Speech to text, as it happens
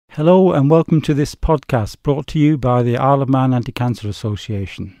Hello and welcome to this podcast brought to you by the Isle of Man Anti-Cancer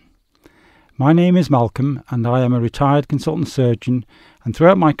Association. My name is Malcolm and I am a retired consultant surgeon, and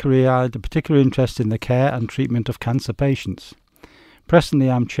throughout my career I had a particular interest in the care and treatment of cancer patients. Presently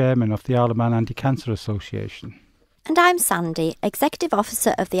I'm chairman of the Isle of Man Anti-Cancer Association. And I'm Sandy, Executive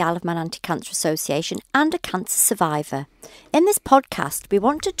Officer of the Isle of Man Anti-Cancer Association and a cancer survivor. In this podcast, we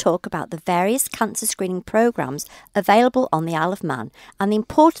want to talk about the various cancer screening programmes available on the Isle of Man and the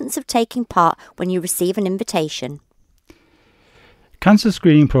importance of taking part when you receive an invitation. Cancer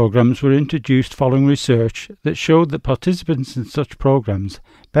screening programmes were introduced following research that showed that participants in such programmes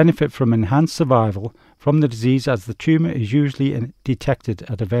benefit from enhanced survival from the disease, as the tumour is usually detected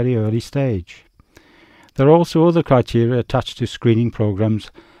at a very early stage. There are also other criteria attached to screening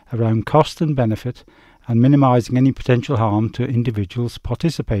programmes around cost and benefit and minimising any potential harm to individuals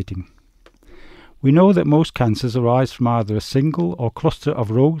participating. We know that most cancers arise from either a single or cluster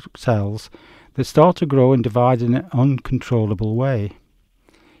of rogue cells that start to grow and divide in an uncontrollable way.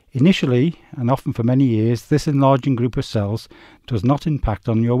 Initially, and often for many years, this enlarging group of cells does not impact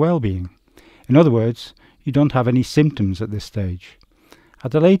on your well-being. In other words, you don't have any symptoms at this stage.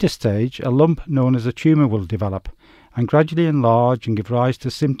 At a later stage, a lump known as a tumour will develop and gradually enlarge and give rise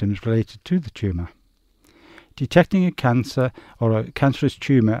to symptoms related to the tumour. Detecting a cancer or a cancerous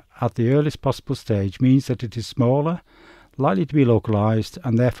tumour at the earliest possible stage means that it is smaller, likely to be localised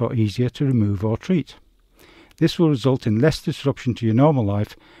and therefore easier to remove or treat. This will result in less disruption to your normal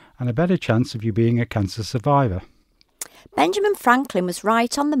life and a better chance of you being a cancer survivor. Benjamin Franklin was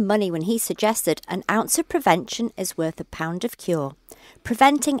right on the money when he suggested an ounce of prevention is worth a pound of cure.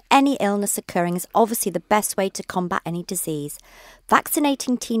 Preventing any illness occurring is obviously the best way to combat any disease.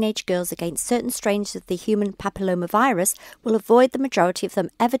 Vaccinating teenage girls against certain strains of the human papillomavirus will avoid the majority of them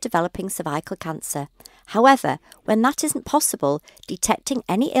ever developing cervical cancer. However, when that isn't possible, detecting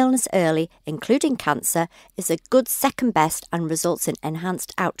any illness early, including cancer, is a good second best and results in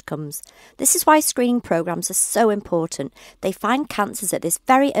enhanced outcomes. This is why screening programmes are so important. They find cancers at this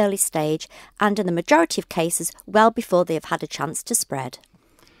very early stage and, in the majority of cases, well before they have had a chance to spread.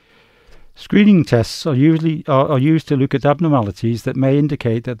 Screening tests are used to look at abnormalities that may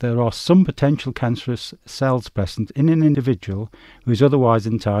indicate that there are some potential cancerous cells present in an individual who is otherwise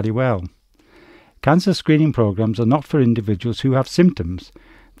entirely well. Cancer screening programmes are not for individuals who have symptoms.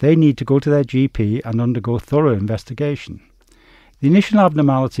 They need to go to their GP and undergo thorough investigation. The initial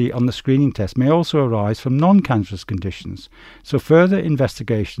abnormality on the screening test may also arise from non-cancerous conditions, so further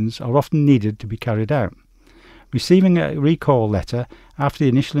investigations are often needed to be carried out. Receiving a recall letter after the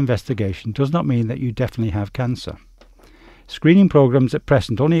initial investigation does not mean that you definitely have cancer. Screening programmes at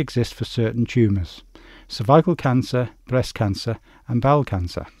present only exist for certain tumours: cervical cancer, breast cancer and bowel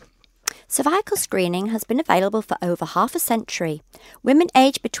cancer. Cervical screening has been available for over half a century. Women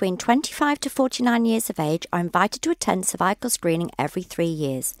aged between 25 to 49 years of age are invited to attend cervical screening every 3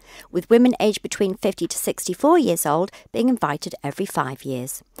 years, with women aged between 50 to 64 years old being invited every 5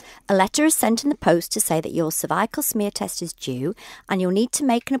 years. A letter is sent in the post to say that your cervical smear test is due and you'll need to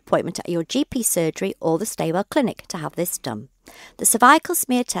make an appointment at your GP surgery or the Staywell Clinic to have this done. The cervical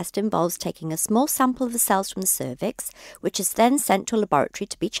smear test involves taking a small sample of the cells from the cervix, which is then sent to a laboratory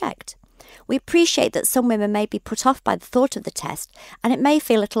to be checked. We appreciate that some women may be put off by the thought of the test and it may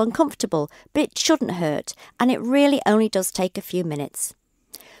feel a little uncomfortable, but it shouldn't hurt, and it really only does take a few minutes.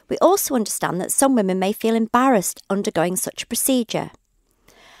 We also understand that some women may feel embarrassed undergoing such a procedure.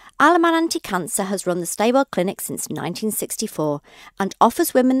 Isle of Man Anti-Cancer has run the Staywell Clinic since 1964 and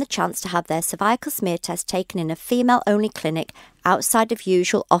offers women the chance to have their cervical smear test taken in a female-only clinic outside of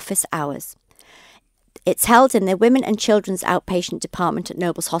usual office hours. It's held in the Women and Children's Outpatient Department at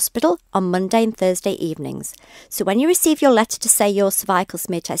Nobles Hospital on Monday and Thursday evenings. So when you receive your letter to say your cervical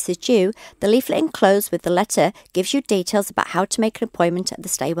smear test is due, the leaflet enclosed with the letter gives you details about how to make an appointment at the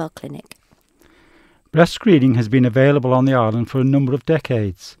Staywell Clinic. Breast screening has been available on the island for a number of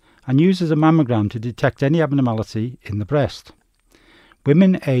decades and uses a mammogram to detect any abnormality in the breast.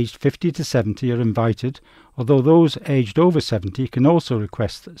 Women aged 50 to 70 are invited, although those aged over 70 can also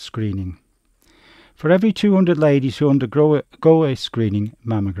request screening. For every 200 ladies who undergo a screening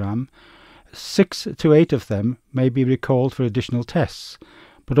mammogram, 6 to 8 of them may be recalled for additional tests,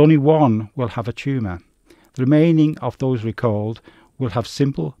 but only 1 will have a tumour. The remaining of those recalled will have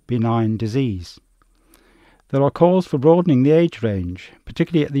simple benign disease. There are calls for broadening the age range,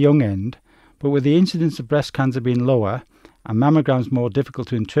 particularly at the young end, but with the incidence of breast cancer being lower and mammograms more difficult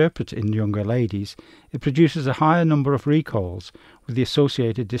to interpret in younger ladies, it produces a higher number of recalls with the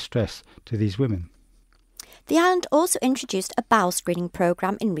associated distress to these women. The island also introduced a bowel screening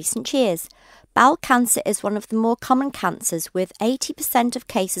programme in recent years. Bowel cancer is one of the more common cancers, with 80% of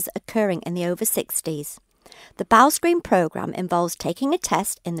cases occurring in the over 60s. The Bowel Screen programme involves taking a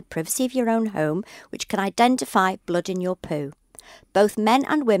test in the privacy of your own home, which can identify blood in your poo. Both men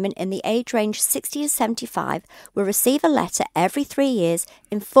and women in the age range 60 to 75 will receive a letter every 3 years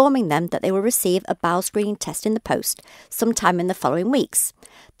informing them that they will receive a bowel screening test in the post sometime in the following weeks.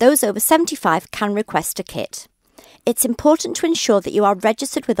 Those over 75 can request a kit. It's important to ensure that you are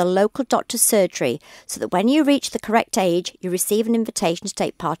registered with a local doctor's surgery so that when you reach the correct age, you receive an invitation to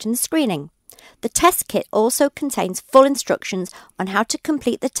take part in the screening. The test kit also contains full instructions on how to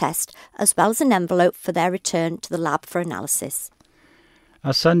complete the test, as well as an envelope for their return to the lab for analysis.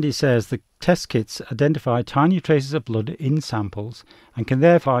 As Sandy says, the test kits identify tiny traces of blood in samples and can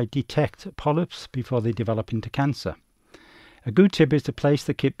therefore detect polyps before they develop into cancer. A good tip is to place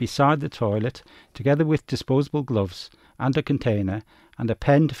the kit beside the toilet, together with disposable gloves and a container and a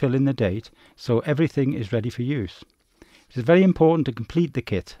pen to fill in the date, so everything is ready for use. It is very important to complete the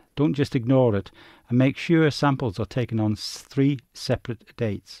kit. Don't just ignore it, and make sure samples are taken on 3 separate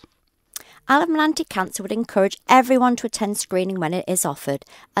dates. Isle of Man Anti-Cancer would encourage everyone to attend screening when it is offered,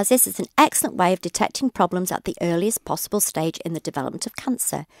 as this is an excellent way of detecting problems at the earliest possible stage in the development of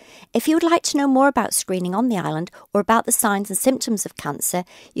cancer. If you would like to know more about screening on the island or about the signs and symptoms of cancer,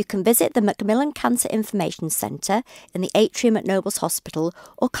 you can visit the Macmillan Cancer Information Centre in the atrium at Nobles Hospital,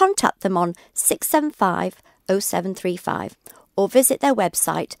 or contact them on 675 0735, or visit their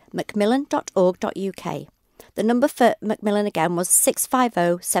website macmillan.org.uk. The number for Macmillan again was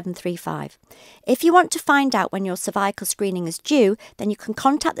 650 735. If you want to find out when your cervical screening is due, then you can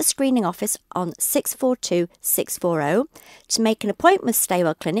contact the screening office on 642 640. To make an appointment with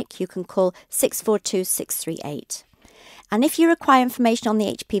Staywell Clinic, you can call 642 638. And if you require information on the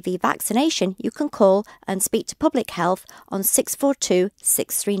HPV vaccination, you can call and speak to Public Health on 642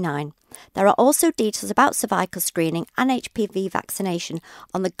 639. There are also details about cervical screening and HPV vaccination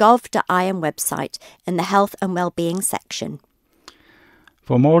on the gov.im website in the Health and Wellbeing section.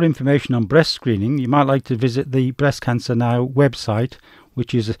 For more information on breast screening, you might like to visit the Breast Cancer Now website,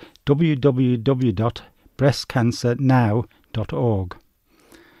 which is www.breastcancernow.org.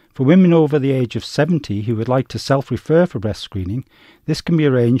 For women over the age of 70 who would like to self-refer for breast screening, this can be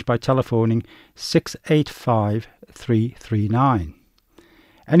arranged by telephoning 685 339.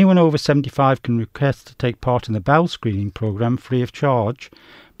 Anyone over 75 can request to take part in the bowel screening programme free of charge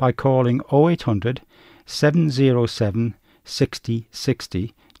by calling 0800 707 60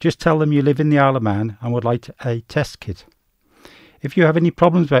 60. Just tell them you live in the Isle of Man and would like a test kit. If you have any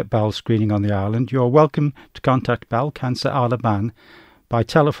problems about bowel screening on the island, you are welcome to contact Bowel Cancer Isle of Man by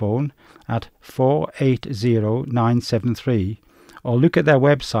telephone at 480973, or look at their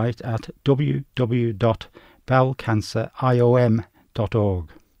website at www.bowelcanceriom.org.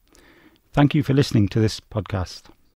 Thank you for listening to this podcast.